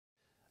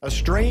A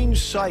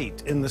strange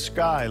sight in the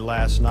sky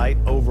last night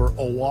over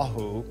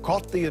Oahu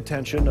caught the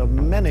attention of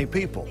many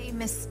people. A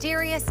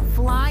mysterious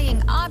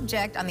flying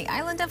object on the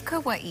island of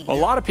Kauai. A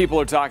lot of people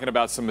are talking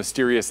about some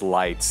mysterious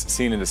lights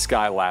seen in the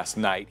sky last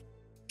night.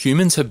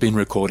 Humans have been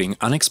recording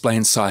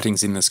unexplained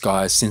sightings in the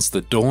sky since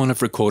the dawn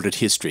of recorded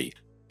history.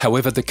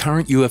 However, the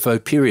current UFO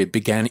period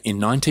began in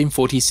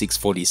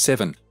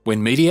 1946-47,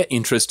 when media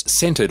interest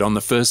centered on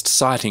the first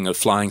sighting of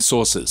flying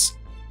saucers.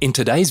 In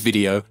today's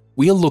video,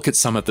 we'll look at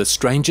some of the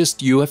strangest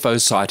UFO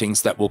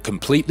sightings that will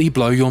completely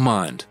blow your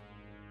mind.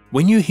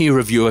 When you hear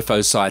of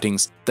UFO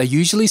sightings, they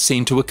usually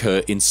seem to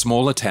occur in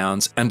smaller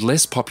towns and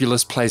less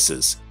populous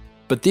places.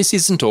 But this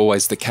isn't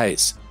always the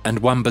case, and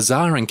one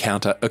bizarre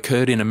encounter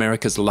occurred in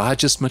America's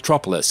largest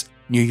metropolis,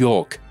 New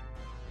York.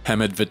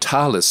 Hamid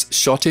Vitalis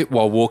shot it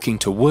while walking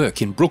to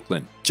work in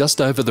Brooklyn,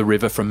 just over the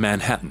river from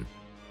Manhattan.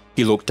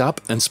 He looked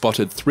up and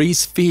spotted 3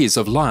 spheres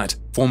of light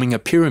forming a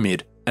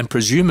pyramid and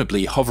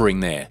presumably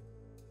hovering there.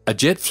 A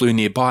jet flew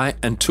nearby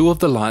and 2 of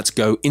the lights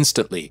go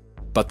instantly,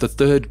 but the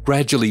third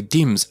gradually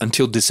dims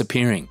until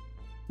disappearing.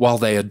 While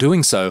they are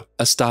doing so,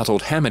 a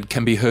startled Hamid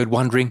can be heard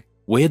wondering,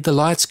 where'd the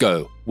lights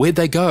go? Where'd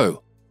they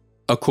go?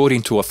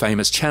 According to a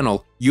famous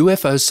channel,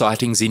 UFO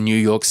sightings in New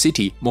York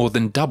City more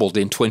than doubled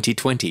in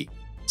 2020.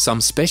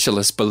 Some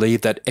specialists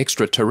believe that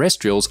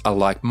extraterrestrials are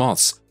like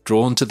moths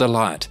drawn to the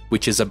light,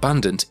 which is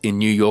abundant in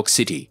New York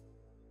City.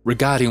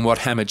 Regarding what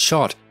Hamid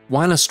shot,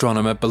 one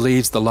astronomer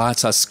believes the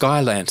lights are sky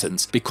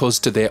lanterns because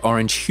to their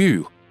orange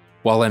hue,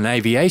 while an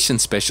aviation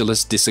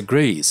specialist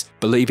disagrees,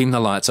 believing the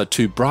lights are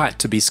too bright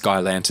to be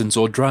sky lanterns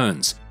or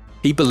drones.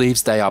 He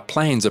believes they are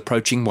planes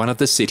approaching one of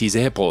the city's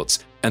airports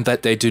and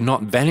that they do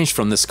not vanish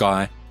from the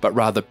sky but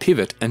rather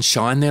pivot and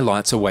shine their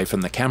lights away from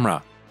the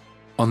camera.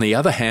 On the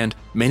other hand,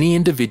 many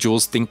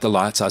individuals think the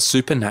lights are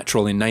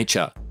supernatural in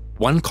nature.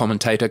 One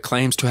commentator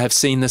claims to have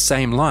seen the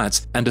same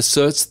lights and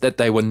asserts that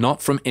they were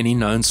not from any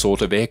known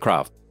sort of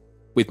aircraft.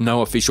 With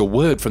no official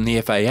word from the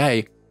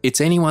FAA,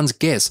 it's anyone's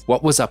guess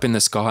what was up in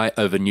the sky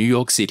over New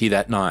York City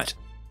that night.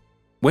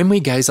 When we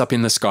gaze up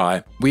in the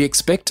sky, we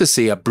expect to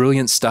see a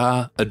brilliant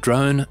star, a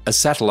drone, a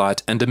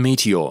satellite, and a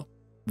meteor.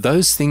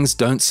 Those things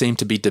don't seem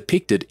to be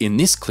depicted in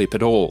this clip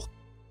at all.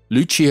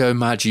 Lucio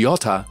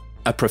Margiotta,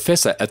 a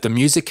professor at the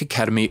Music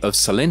Academy of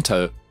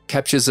Salento,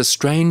 captures a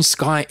strange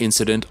sky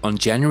incident on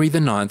January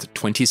 9,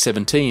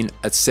 2017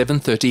 at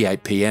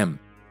 7:38 p.m.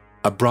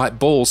 A bright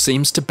ball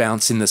seems to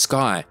bounce in the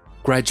sky,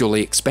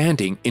 gradually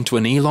expanding into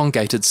an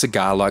elongated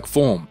cigar-like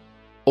form.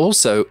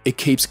 Also, it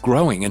keeps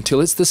growing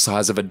until it's the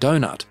size of a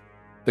donut.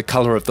 The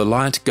color of the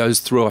light goes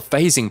through a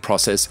phasing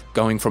process,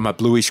 going from a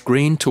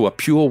bluish-green to a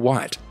pure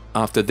white.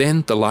 After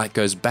then, the light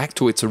goes back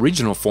to its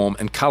original form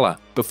and color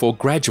before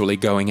gradually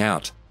going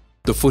out.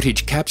 The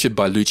footage captured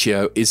by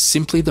Lucio is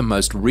simply the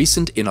most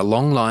recent in a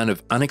long line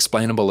of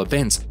unexplainable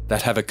events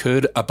that have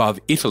occurred above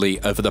Italy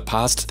over the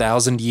past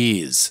 1,000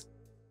 years.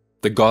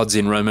 The gods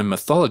in Roman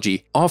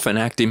mythology often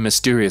act in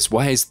mysterious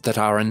ways that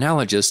are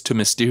analogous to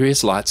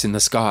mysterious lights in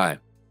the sky.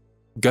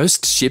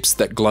 Ghost ships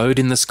that glowed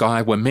in the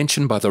sky were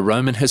mentioned by the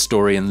Roman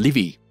historian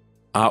Livy.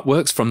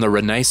 Artworks from the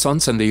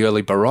Renaissance and the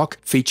early Baroque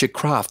feature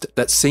craft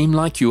that seem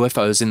like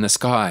UFOs in the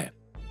sky.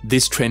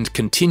 This trend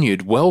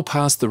continued well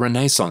past the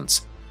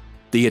Renaissance.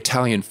 The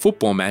Italian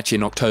football match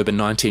in October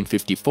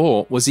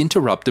 1954 was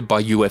interrupted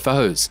by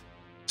UFOs.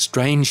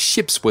 Strange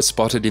ships were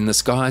spotted in the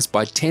skies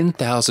by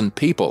 10,000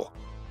 people.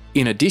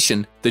 In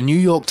addition, the New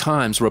York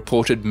Times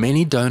reported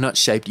many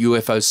donut-shaped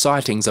UFO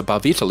sightings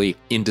above Italy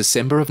in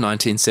December of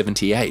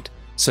 1978.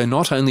 So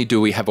not only do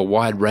we have a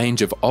wide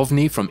range of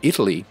OVNI from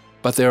Italy,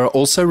 but there are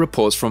also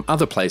reports from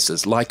other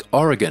places like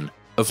Oregon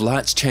of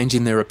lights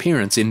changing their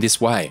appearance in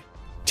this way.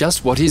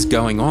 Just what is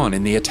going on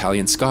in the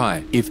Italian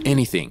sky, if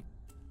anything?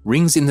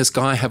 Rings in the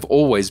sky have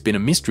always been a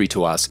mystery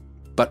to us,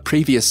 but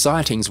previous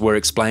sightings were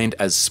explained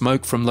as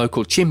smoke from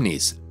local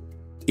chimneys.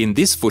 In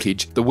this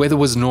footage, the weather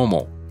was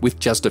normal, with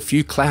just a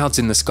few clouds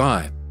in the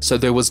sky, so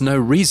there was no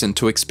reason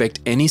to expect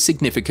any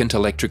significant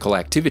electrical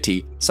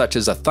activity, such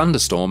as a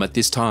thunderstorm at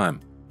this time.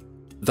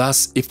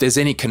 Thus, if there's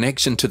any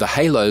connection to the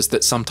halos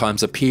that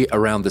sometimes appear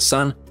around the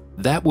sun,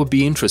 that would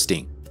be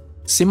interesting.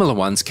 Similar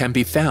ones can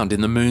be found in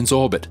the moon's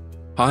orbit.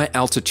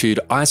 High-altitude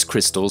ice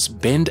crystals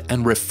bend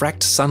and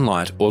refract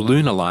sunlight or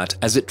lunar light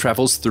as it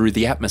travels through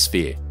the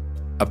atmosphere.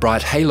 A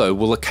bright halo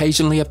will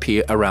occasionally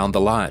appear around the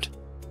light.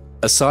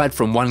 Aside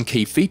from one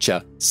key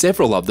feature,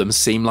 several of them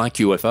seem like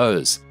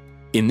UFOs.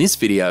 In this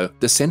video,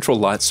 the central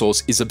light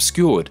source is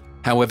obscured.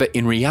 However,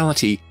 in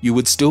reality, you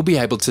would still be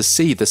able to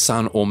see the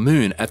sun or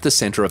moon at the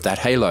center of that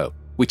halo,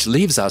 which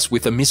leaves us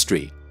with a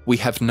mystery. We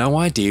have no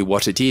idea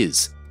what it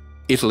is.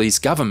 Italy's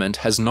government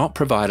has not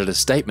provided a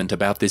statement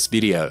about this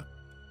video.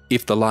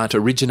 If the light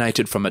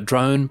originated from a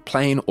drone,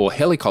 plane, or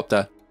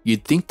helicopter,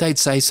 you'd think they'd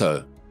say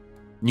so.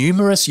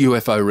 Numerous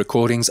UFO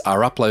recordings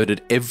are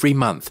uploaded every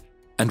month,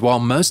 and while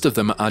most of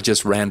them are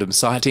just random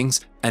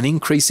sightings, an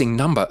increasing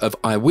number of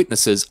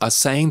eyewitnesses are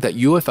saying that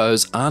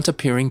UFOs aren't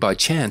appearing by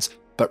chance,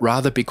 but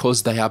rather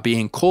because they are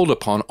being called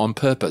upon on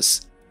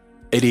purpose.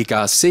 Eddie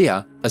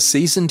Garcia, a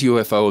seasoned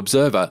UFO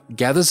observer,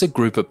 gathers a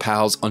group of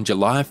pals on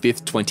July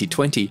 5,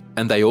 2020,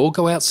 and they all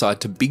go outside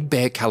to Big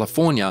Bear,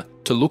 California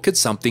to look at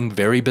something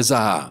very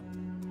bizarre.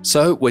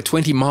 So, we're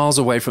 20 miles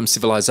away from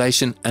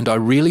civilization, and I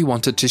really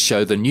wanted to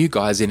show the new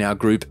guys in our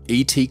group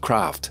ET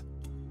craft.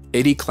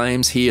 Eddie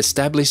claims he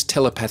established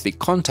telepathic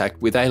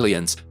contact with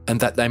aliens and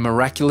that they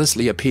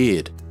miraculously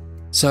appeared.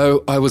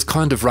 So I was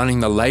kind of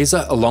running the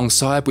laser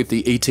alongside with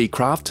the ET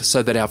craft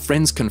so that our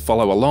friends can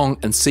follow along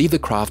and see the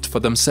craft for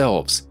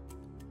themselves.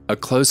 A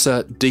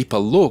closer, deeper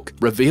look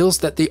reveals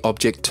that the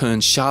object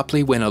turns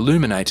sharply when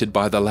illuminated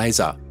by the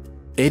laser.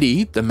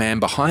 Eddie, the man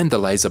behind the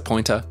laser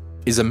pointer,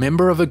 is a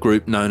member of a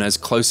group known as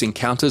Close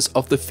Encounters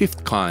of the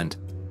Fifth Kind,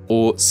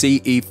 or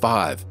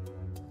CE5.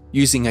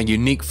 Using a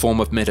unique form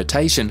of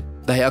meditation,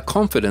 they are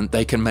confident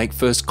they can make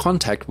first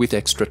contact with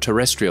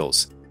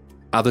extraterrestrials.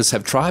 Others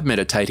have tried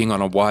meditating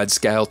on a wide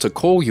scale to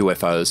call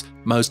UFOs,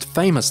 most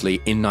famously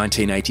in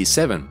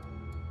 1987.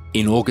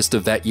 In August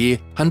of that year,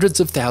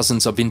 hundreds of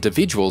thousands of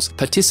individuals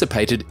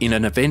participated in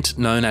an event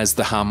known as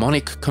the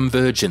harmonic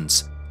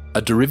convergence.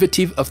 A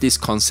derivative of this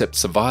concept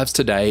survives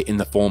today in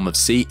the form of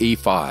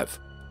CE5.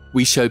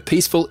 We show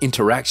peaceful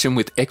interaction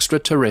with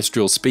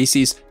extraterrestrial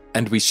species,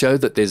 and we show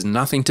that there's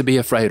nothing to be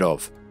afraid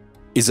of.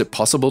 Is it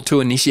possible to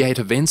initiate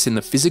events in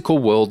the physical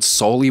world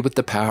solely with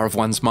the power of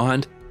one's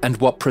mind? And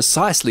what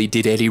precisely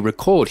did Eddie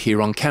record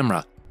here on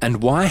camera?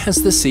 And why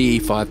has the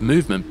CE5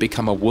 movement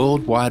become a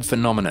worldwide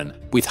phenomenon,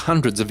 with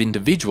hundreds of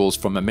individuals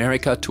from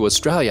America to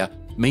Australia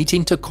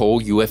meeting to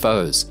call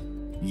UFOs?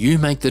 You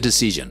make the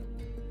decision.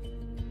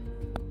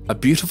 A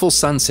beautiful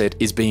sunset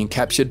is being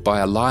captured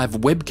by a live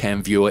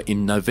webcam viewer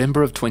in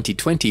November of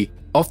 2020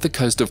 off the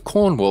coast of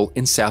Cornwall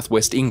in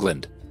southwest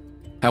England.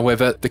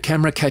 However, the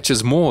camera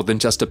catches more than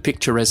just a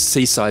picturesque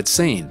seaside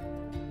scene.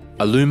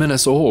 A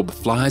luminous orb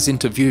flies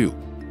into view,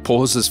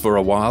 pauses for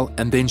a while,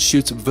 and then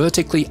shoots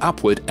vertically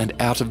upward and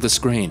out of the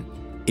screen.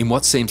 In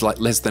what seems like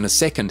less than a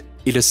second,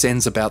 it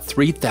ascends about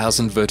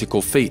 3,000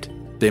 vertical feet.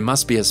 There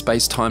must be a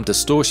space-time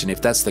distortion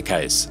if that's the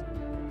case.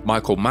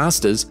 Michael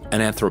Masters,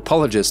 an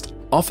anthropologist,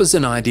 offers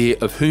an idea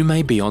of who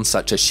may be on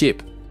such a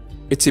ship.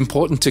 It's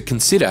important to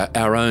consider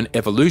our own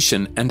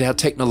evolution and our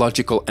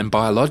technological and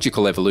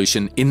biological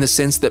evolution in the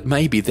sense that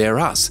maybe they're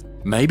us.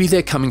 Maybe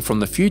they're coming from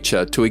the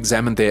future to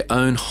examine their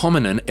own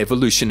hominin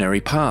evolutionary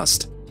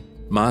past.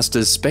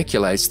 Masters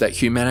speculates that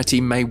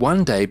humanity may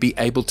one day be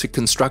able to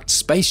construct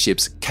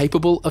spaceships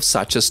capable of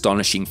such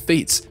astonishing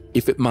feats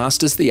if it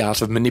masters the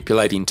art of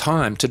manipulating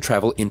time to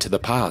travel into the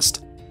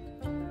past.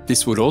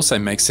 This would also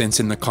make sense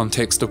in the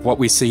context of what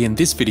we see in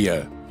this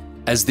video,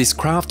 as this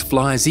craft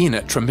flies in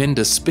at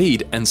tremendous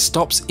speed and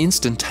stops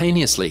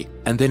instantaneously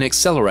and then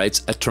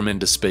accelerates at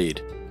tremendous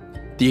speed.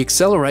 The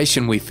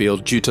acceleration we feel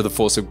due to the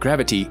force of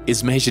gravity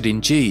is measured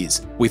in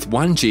Gs, with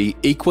 1 G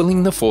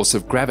equaling the force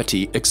of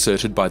gravity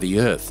exerted by the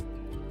Earth.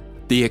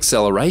 The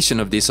acceleration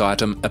of this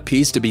item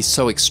appears to be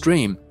so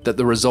extreme that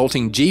the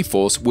resulting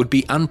G-force would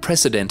be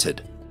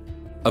unprecedented.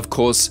 Of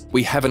course,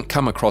 we haven't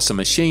come across a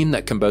machine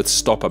that can both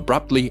stop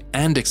abruptly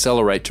and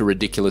accelerate to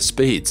ridiculous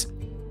speeds.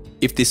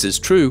 If this is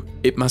true,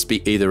 it must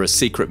be either a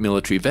secret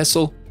military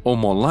vessel or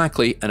more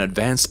likely an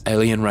advanced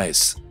alien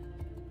race.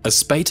 A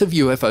spate of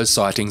UFO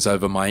sightings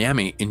over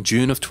Miami in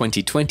June of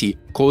 2020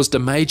 caused a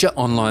major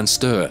online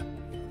stir.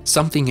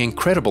 Something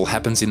incredible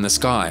happens in the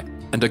sky,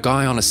 and a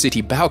guy on a city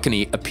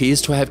balcony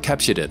appears to have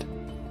captured it.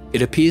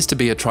 It appears to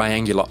be a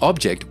triangular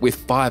object with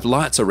 5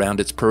 lights around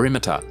its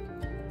perimeter,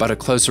 but a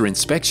closer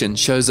inspection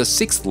shows a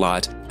 6th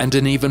light and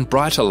an even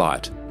brighter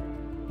light.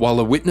 While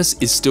the witness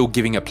is still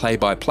giving a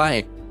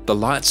play-by-play, the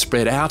lights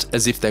spread out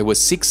as if they were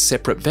 6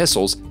 separate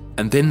vessels,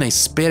 and then they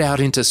sped out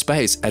into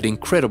space at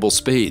incredible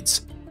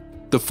speeds.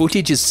 The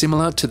footage is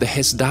similar to the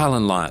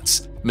Hessdalen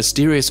lights,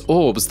 mysterious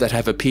orbs that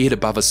have appeared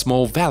above a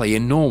small valley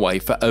in Norway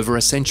for over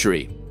a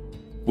century.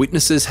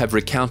 Witnesses have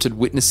recounted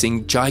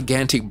witnessing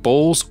gigantic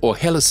balls or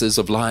helices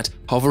of light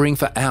hovering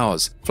for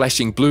hours,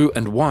 flashing blue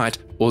and white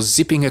or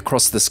zipping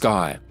across the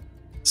sky.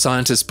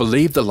 Scientists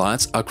believe the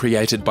lights are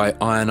created by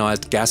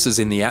ionized gases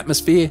in the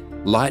atmosphere,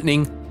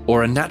 lightning,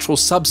 or a natural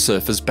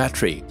subsurface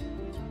battery.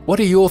 What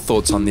are your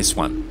thoughts on this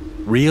one?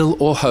 Real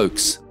or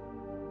hoax?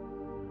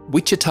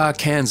 Wichita,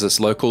 Kansas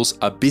locals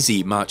are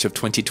busy March of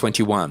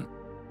 2021.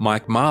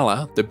 Mike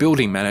Mahler, the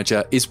building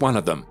manager, is one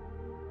of them.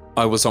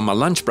 I was on my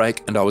lunch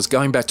break and I was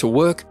going back to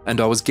work and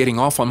I was getting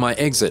off on my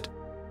exit.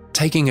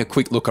 Taking a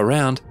quick look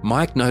around,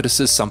 Mike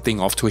notices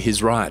something off to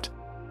his right.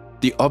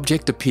 The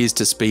object appears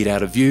to speed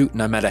out of view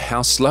no matter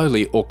how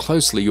slowly or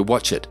closely you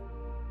watch it.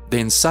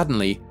 Then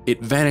suddenly,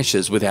 it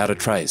vanishes without a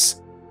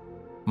trace.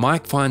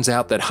 Mike finds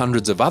out that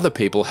hundreds of other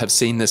people have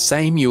seen the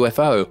same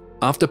UFO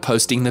after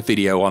posting the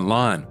video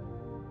online.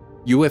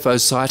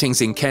 UFO sightings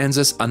in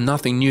Kansas are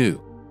nothing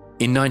new.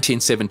 In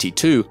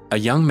 1972, a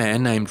young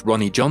man named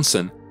Ronnie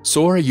Johnson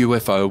saw a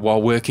UFO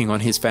while working on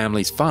his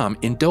family's farm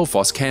in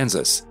Delphos,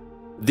 Kansas.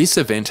 This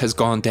event has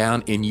gone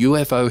down in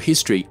UFO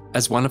history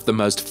as one of the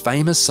most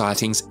famous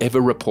sightings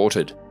ever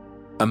reported.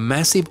 A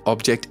massive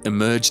object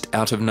emerged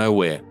out of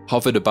nowhere,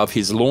 hovered above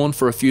his lawn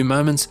for a few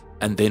moments,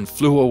 and then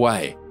flew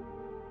away.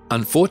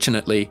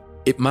 Unfortunately,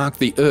 it marked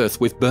the Earth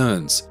with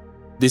burns.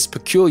 This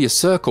peculiar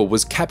circle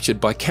was captured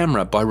by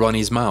camera by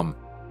Ronnie's mum.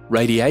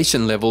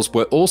 Radiation levels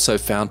were also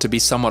found to be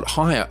somewhat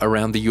higher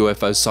around the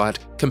UFO site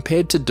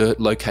compared to dirt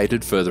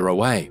located further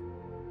away.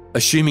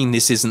 Assuming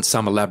this isn't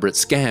some elaborate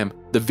scam,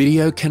 the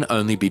video can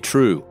only be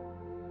true.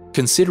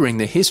 Considering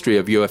the history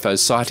of UFO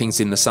sightings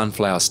in the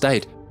Sunflower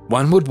State,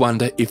 one would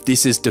wonder if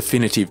this is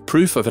definitive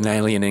proof of an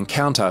alien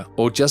encounter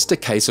or just a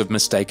case of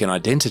mistaken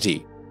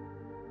identity.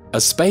 A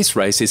space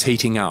race is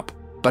heating up,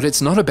 but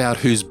it's not about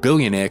whose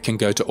billionaire can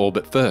go to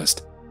orbit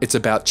first. It's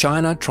about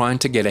China trying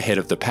to get ahead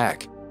of the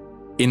pack.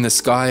 In the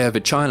sky over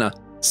China,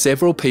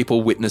 several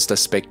people witnessed a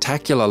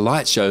spectacular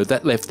light show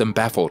that left them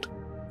baffled.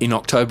 In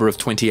October of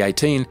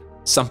 2018,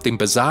 something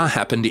bizarre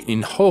happened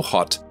in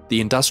Hohhot,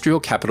 the industrial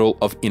capital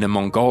of Inner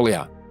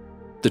Mongolia.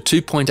 The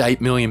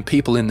 2.8 million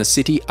people in the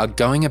city are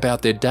going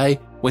about their day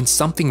when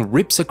something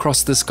rips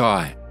across the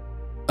sky.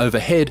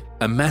 Overhead,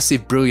 a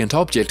massive brilliant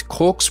object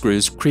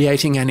corkscrews,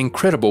 creating an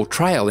incredible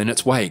trail in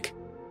its wake.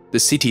 The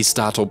city's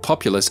startled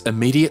populace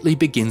immediately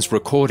begins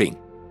recording.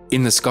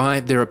 In the sky,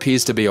 there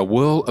appears to be a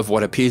whirl of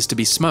what appears to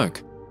be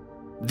smoke.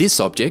 This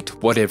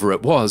object, whatever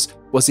it was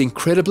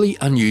incredibly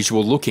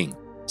unusual looking,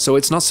 so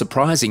it's not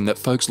surprising that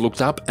folks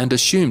looked up and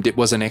assumed it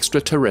was an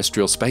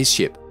extraterrestrial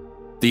spaceship.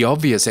 The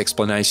obvious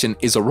explanation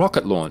is a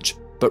rocket launch,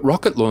 but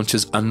rocket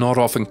launches are not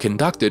often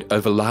conducted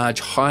over large,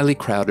 highly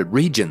crowded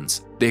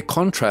regions. Their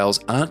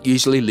contrails aren't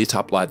usually lit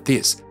up like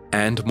this,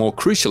 and more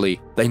crucially,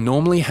 they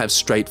normally have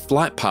straight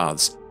flight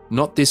paths,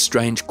 not this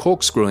strange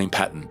corkscrewing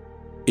pattern.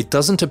 It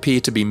doesn't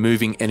appear to be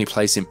moving any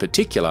place in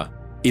particular,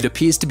 it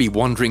appears to be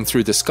wandering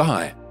through the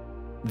sky.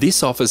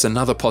 This offers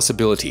another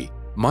possibility.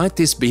 Might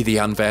this be the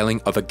unveiling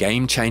of a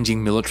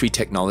game-changing military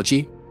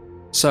technology?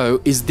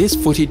 So, is this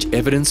footage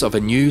evidence of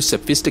a new,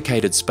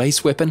 sophisticated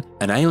space weapon,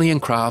 an alien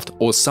craft,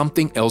 or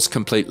something else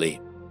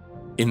completely?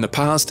 In the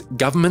past,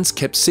 governments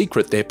kept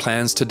secret their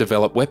plans to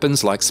develop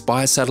weapons like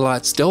spy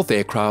satellites, stealth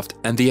aircraft,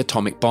 and the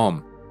atomic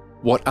bomb.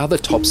 What other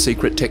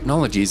top-secret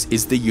technologies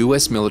is the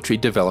US military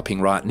developing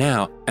right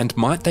now, and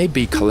might they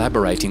be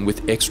collaborating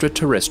with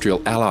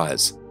extraterrestrial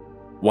allies?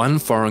 One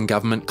foreign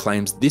government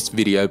claims this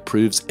video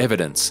proves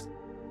evidence.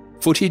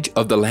 Footage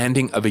of the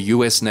landing of a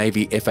US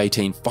Navy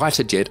F-18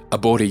 fighter jet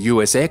aboard a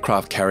US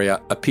aircraft carrier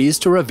appears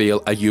to reveal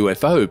a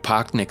UFO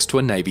parked next to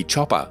a Navy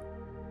chopper.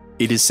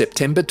 It is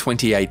September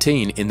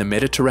 2018 in the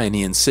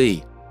Mediterranean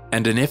Sea,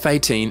 and an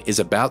F-18 is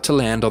about to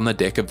land on the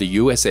deck of the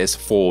USS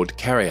Ford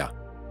carrier.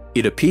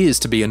 It appears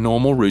to be a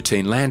normal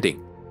routine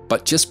landing,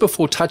 but just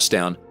before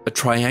touchdown, a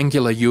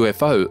triangular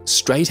UFO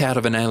straight out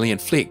of an alien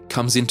flick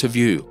comes into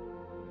view.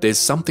 There's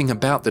something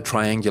about the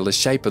triangular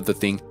shape of the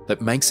thing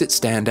that makes it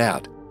stand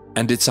out,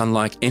 and it's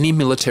unlike any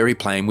military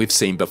plane we've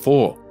seen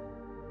before.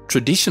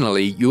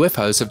 Traditionally,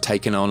 UFOs have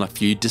taken on a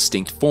few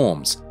distinct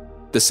forms: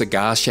 the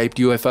cigar-shaped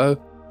UFO,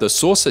 the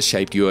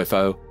saucer-shaped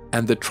UFO,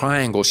 and the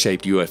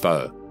triangle-shaped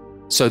UFO.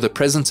 So the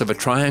presence of a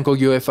triangle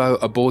UFO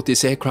aboard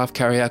this aircraft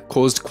carrier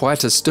caused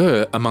quite a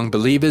stir among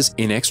believers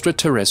in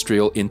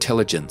extraterrestrial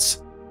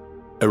intelligence.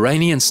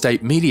 Iranian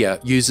state media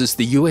uses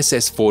the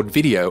USS Ford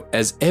video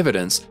as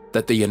evidence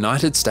that the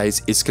United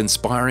States is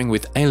conspiring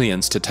with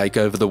aliens to take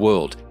over the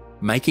world,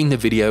 making the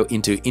video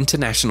into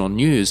international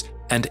news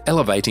and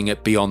elevating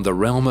it beyond the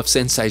realm of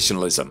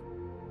sensationalism.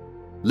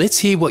 Let's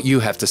hear what you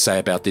have to say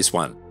about this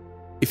one.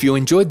 If you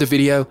enjoyed the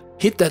video,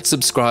 hit that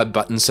subscribe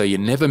button so you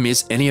never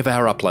miss any of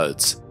our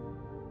uploads.